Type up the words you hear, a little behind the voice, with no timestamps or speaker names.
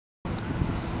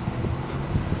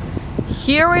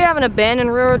Here we have an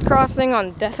abandoned railroad crossing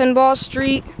on Defenbaugh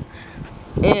Street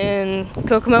in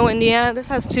Kokomo, Indiana. This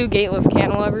has two gateless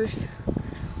cantilevers.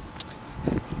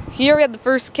 Here we have the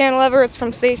first cantilever. It's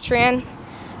from Safe Tran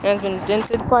and has been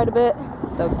dented quite a bit.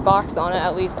 The box on it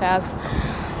at least has.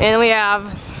 And we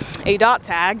have a dot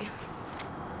tag.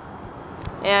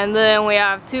 And then we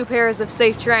have two pairs of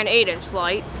Safe Tran 8-inch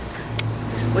lights,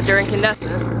 which are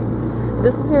incandescent.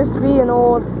 This appears to be an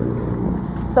old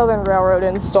Southern Railroad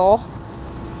install.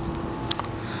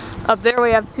 Up there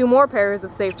we have two more pairs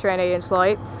of Safe Tran 8-inch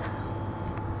lights.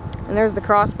 And there's the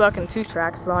crossbuck and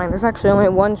 2-track sign. There's actually only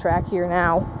one track here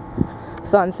now.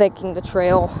 So I'm thinking the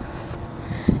trail,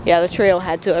 the trail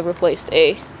had to have replaced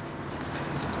a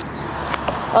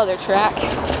other track.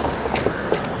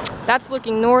 That's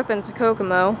looking north into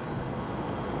Kokomo.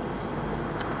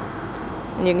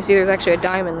 And you can see there's actually a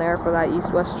diamond there for that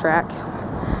east-west track.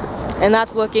 And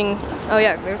that's looking, oh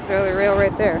yeah, there's the other rail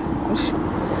right there.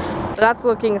 That's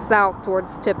looking south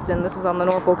towards Tipton. This is on the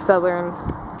Norfolk Southern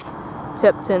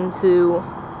Tipton to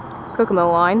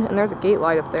Kokomo line. And there's a gate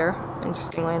light up there,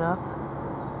 interestingly enough.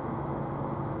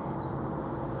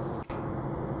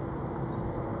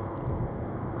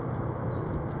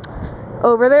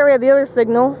 Over there we have the other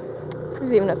signal.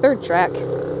 There's even a third track.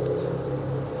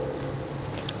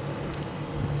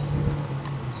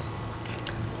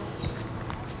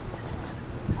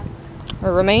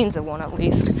 Or remains of one at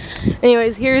least.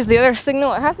 Anyways, here's the other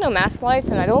signal. It has no mast lights,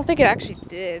 and I don't think it actually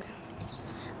did.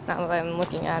 Now that I'm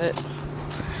looking at it.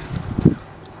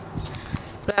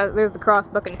 But there's the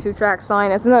crossbuck and 2-track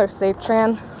sign. It's another Safe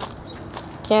Tran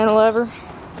cantilever.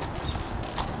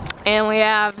 And we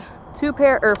have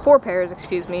four pairs,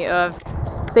 excuse me, of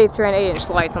Safe Tran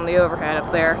 8-inch lights on the overhead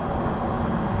up there.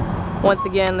 Once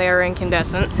again, they are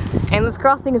incandescent. And this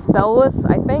crossing is bell-less,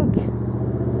 I think.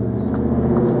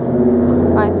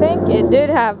 I think it did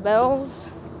have bells,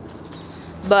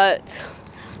 but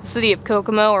the city of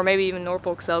Kokomo, or maybe even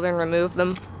Norfolk Southern, removed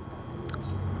them.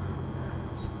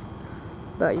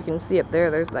 But you can see up there,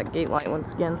 there's that gate light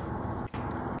once again.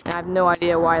 And I have no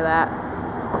idea why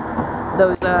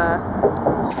those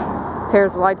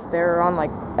pairs of lights there are on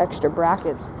like extra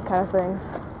bracket kind of things.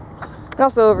 And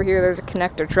also over here, there's a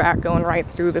connector track going right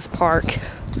through this park,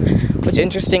 which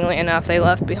interestingly enough, they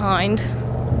left behind.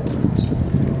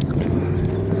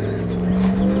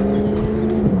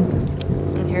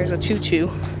 Here's a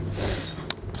choo-choo.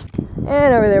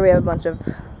 And over there we have a bunch of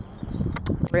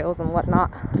rails and whatnot.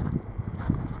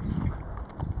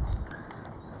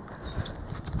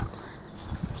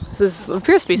 This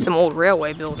appears to be some old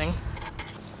railway building.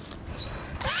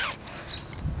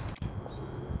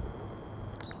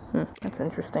 That's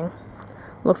interesting.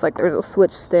 Looks like there was a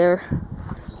switch there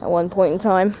at one point in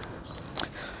time.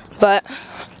 But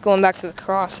going back to the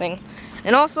crossing.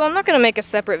 And also, I'm not going to make a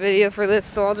separate video for this,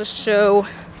 so I'll just show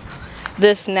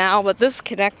this now. But this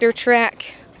connector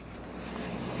track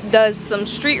does some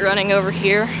street running over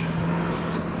here,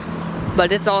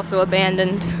 but it's also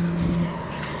abandoned.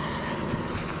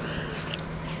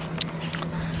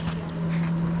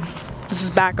 This is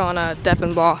back on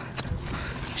Defenbaugh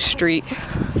Street.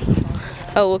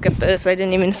 Oh, look at this. I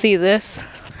didn't even see this.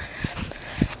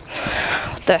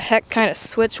 What the heck kind of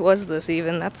switch was this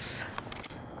even? That's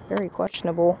very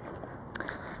questionable.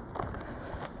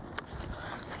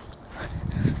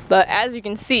 But as you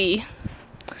can see,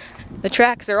 the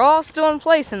tracks are all still in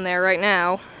place in there right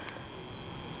now.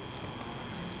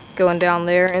 Going down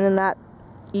there, and then that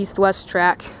east-west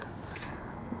track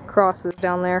crosses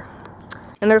down there.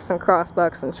 And there's some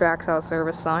crossbucks and tracks out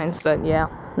service signs, but yeah,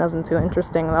 nothing too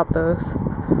interesting about those.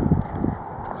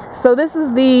 So this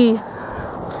is the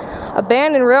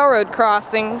abandoned railroad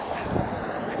crossings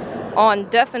on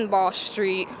Defenbaugh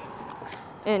Street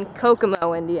in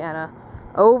Kokomo, Indiana.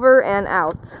 Over and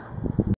out.